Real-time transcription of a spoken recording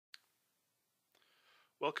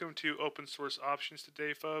Welcome to Open Source Options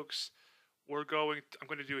today, folks. I'm going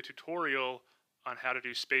to do a tutorial on how to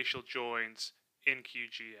do spatial joins in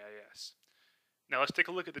QGIS. Now let's take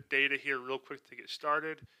a look at the data here real quick to get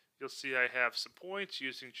started. You'll see I have some points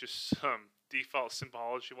using just some default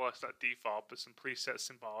symbology. Well, it's not default, but some preset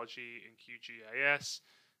symbology in QGIS.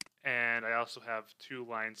 And I also have two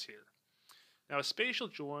lines here. Now a spatial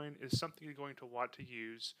join is something you're going to want to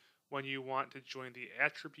use when you want to join the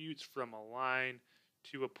attributes from a line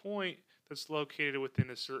to a point that's located within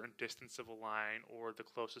a certain distance of a line or the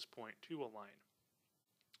closest point to a line.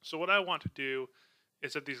 So what I want to do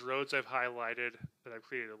is that these roads I've highlighted that I've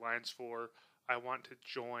created lines for, I want to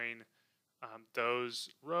join those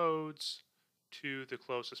roads to the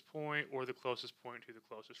closest point or the closest point to the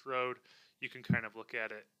closest road. You can kind of look at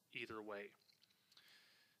it either way.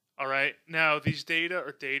 Alright, now these data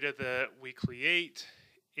are data that we create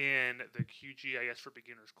in the QGIS for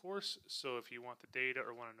Beginners course. So if you want the data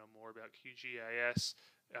or want to know more about QGIS,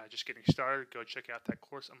 just getting started, go check out that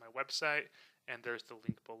course on my website, and there's the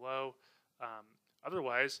link below.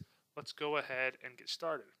 Otherwise, let's go ahead and get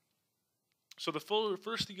started. So the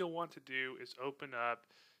first thing you'll want to do is open up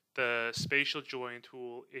the Spatial Join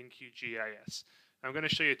tool in QGIS. I'm going to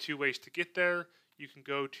show you two ways to get there. You can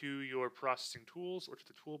go to your processing tools or to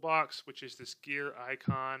the toolbox, which is this gear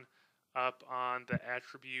icon up on the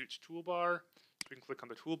attributes toolbar. So we can click on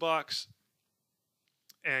the toolbox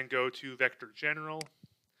and go to vector general,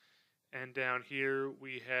 and down here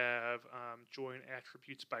we have join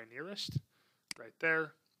attributes by nearest right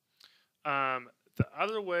there. The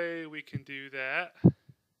other way we can do that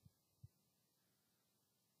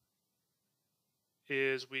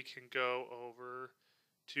is we can go over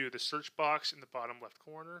to the search box in the bottom left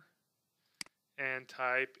corner and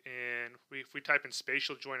type in, if we type in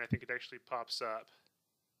spatial join, I think it actually pops up.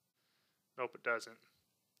 Nope, it doesn't.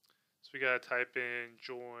 So we gotta type in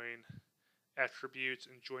join attributes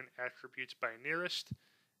and join attributes by nearest,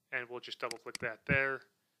 and we'll just double click that there.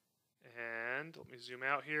 And let me zoom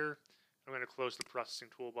out here. I'm gonna close the processing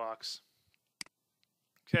toolbox.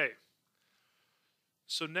 Okay.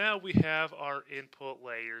 So now we have our input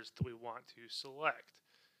layers that we want to select.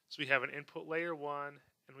 So we have an input layer 1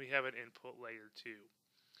 and we have an input layer 2.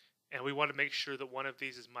 And we want to make sure that one of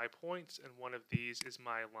these is my points and one of these is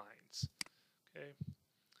my lines. Okay,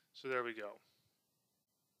 so there we go.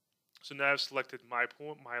 So now I've selected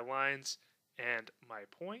my lines and my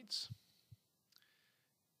points.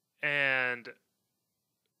 And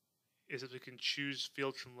is if we can choose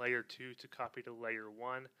fields from layer 2 to copy to layer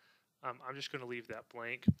 1. I'm just going to leave that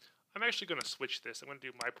blank. I'm actually going to switch this. I'm going to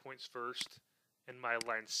do my points first and my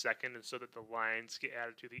lines second, and so that the lines get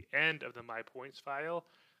added to the end of the my points file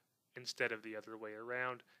instead of the other way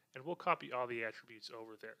around, and we'll copy all the attributes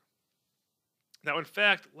over there. Now in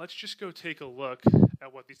fact, let's just go take a look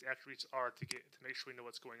at what these attributes are to make sure we know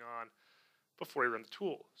what's going on before we run the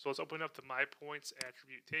tool. So let's open up the my points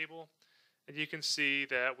attribute table, and you can see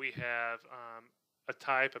that we have a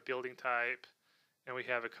type, a building type, and we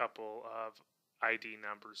have a couple of ID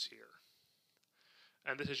numbers here.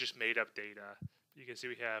 And this is just made up data. You can see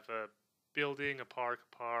we have a building, a park,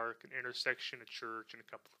 an intersection, a church, and a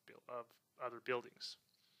couple of other buildings.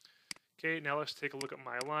 Okay, now let's take a look at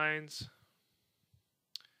my lines.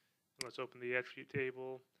 And let's open the attribute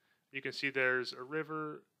table. You can see there's a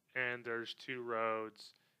river and there's two roads,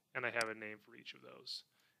 and I have a name for each of those.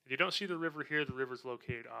 If you don't see the river here, the river is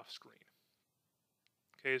located off screen.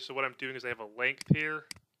 Okay, so what I'm doing is I have a length here.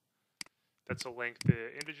 That's a length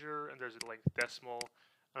integer, and there's a length decimal,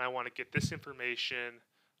 and I want to get this information.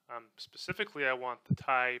 Specifically, I want the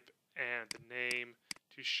type and the name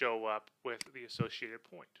to show up with the associated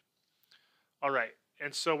point. All right,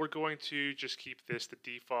 and so we're going to just keep this the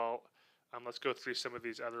default. Let's go through some of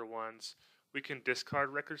these other ones. We can discard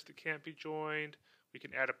records that can't be joined. We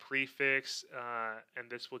can add a prefix, and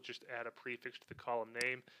this will just add a prefix to the column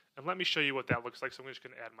name. And let me show you what that looks like. So I'm just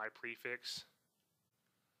going to add my prefix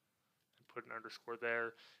and put an underscore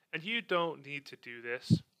there. And you don't need to do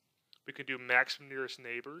this. We can do maximum nearest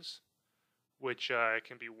neighbors, which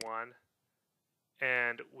can be 1.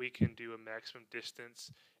 And we can do a maximum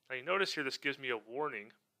distance. Now you notice here this gives me a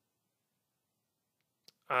warning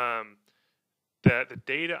that the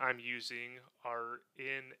data I'm using are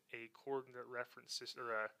in a coordinate reference system,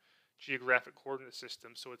 or a geographic coordinate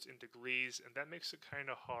system, so it's in degrees, and that makes it kind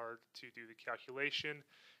of hard to do the calculation.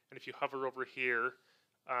 And if you hover over here,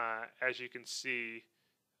 as you can see,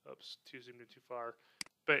 oops, zoomed in too far,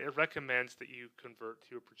 but it recommends that you convert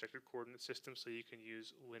to a projected coordinate system so you can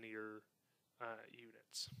use linear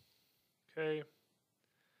units. Okay,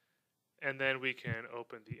 and then we can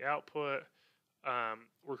open the output.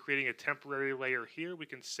 we're creating a temporary layer here. We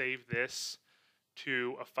can save this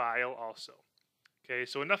to a file also. Okay,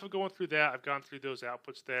 so enough of going through that. I've gone through those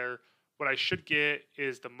outputs there. What I should get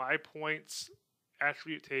is the My Points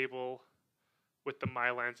attribute table with the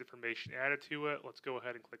My Lines information added to it. Let's go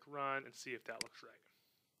ahead and click Run and see if that looks right.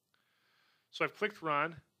 So I've clicked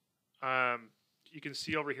Run. You can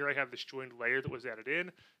see over here I have this joined layer that was added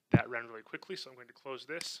in. That ran really quickly, so I'm going to close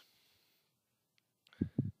this.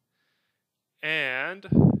 And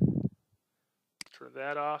turn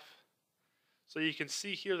that off. So you can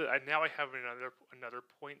see here that now I have another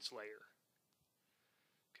points layer.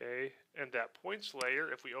 Okay, and that points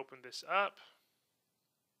layer, if we open this up,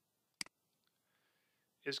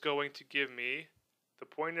 is going to give me the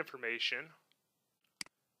point information,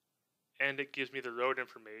 and it gives me the road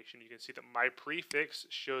information. You can see that my prefix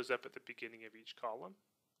shows up at the beginning of each column.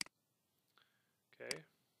 Okay,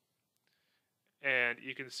 and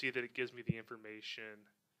you can see that it gives me the information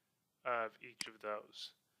of each of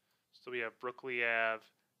those. So we have Brooklyn Ave,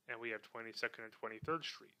 and we have 22nd and 23rd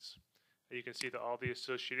Streets. And you can see that all the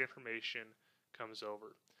associated information comes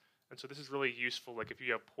over. And so this is really useful, like if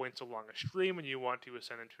you have points along a stream and you want to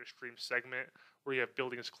ascend into a stream segment where you have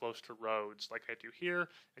buildings close to roads, like I do here,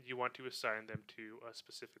 and you want to assign them to a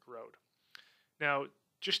specific road. Now,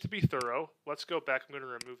 just to be thorough, let's go back. I'm going to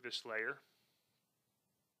remove this layer.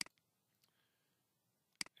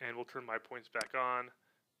 And we'll turn my points back on.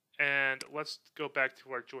 And let's go back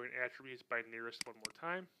to our join attributes by nearest one more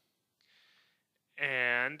time.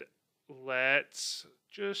 And let's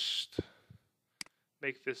just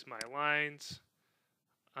make this my lines.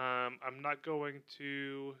 I'm not going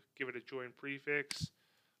to give it a join prefix.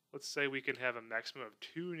 Let's say we can have a maximum of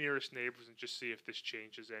 2 nearest neighbors and just see if this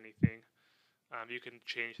changes anything. You can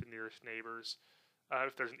change the nearest neighbors.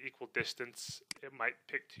 If there's an equal distance, it might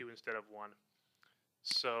pick 2 instead of 1.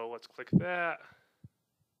 So let's click that.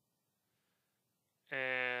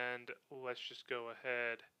 And let's just go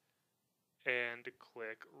ahead and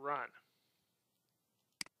click Run.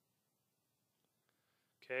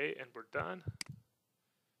 Okay, and we're done.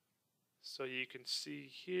 So you can see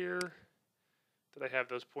here that I have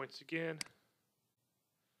those points again.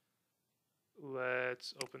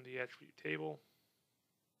 Let's open the attribute table.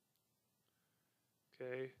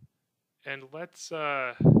 Okay, and let's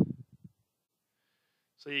so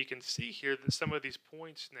you can see here that some of these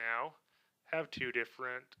points now have 2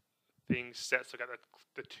 different things set. So I got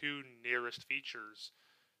the 2 nearest features.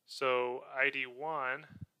 So ID1,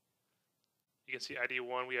 you can see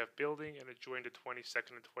ID1, we have building and adjoined to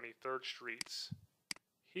 22nd and 23rd Streets.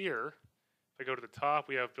 Here, if I go to the top,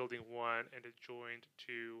 we have building 1 and adjoined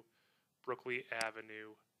to Brooklyn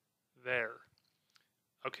Avenue there.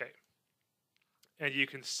 Okay. And you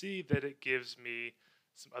can see that it gives me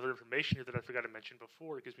some other information here that I forgot to mention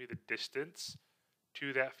before. It gives me the distance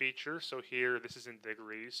to that feature. So here, this is in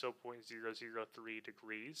degrees, so 0.003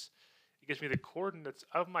 degrees. It gives me the coordinates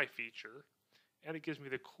of my feature, and it gives me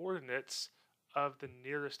the coordinates of the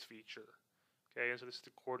nearest feature. Okay, and so this is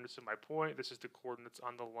the coordinates of my point. This is the coordinates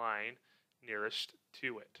on the line nearest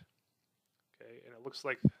to it. Okay, and it looks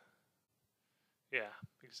like, yeah,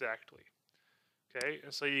 exactly. Okay,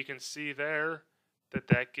 and so you can see there that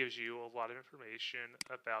that gives you a lot of information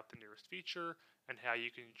about the nearest feature and how you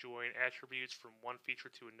can join attributes from one feature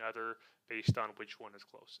to another based on which one is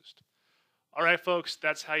closest. All right, folks,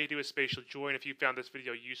 that's how you do a spatial join. If you found this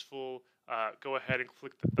video useful, go ahead and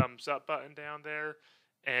click the thumbs up button down there.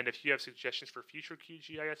 And if you have suggestions for future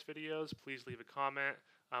QGIS videos, please leave a comment.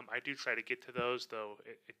 I do try to get to those, though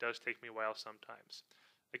it does take me a while sometimes.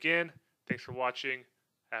 Again, thanks for watching.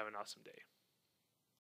 Have an awesome day.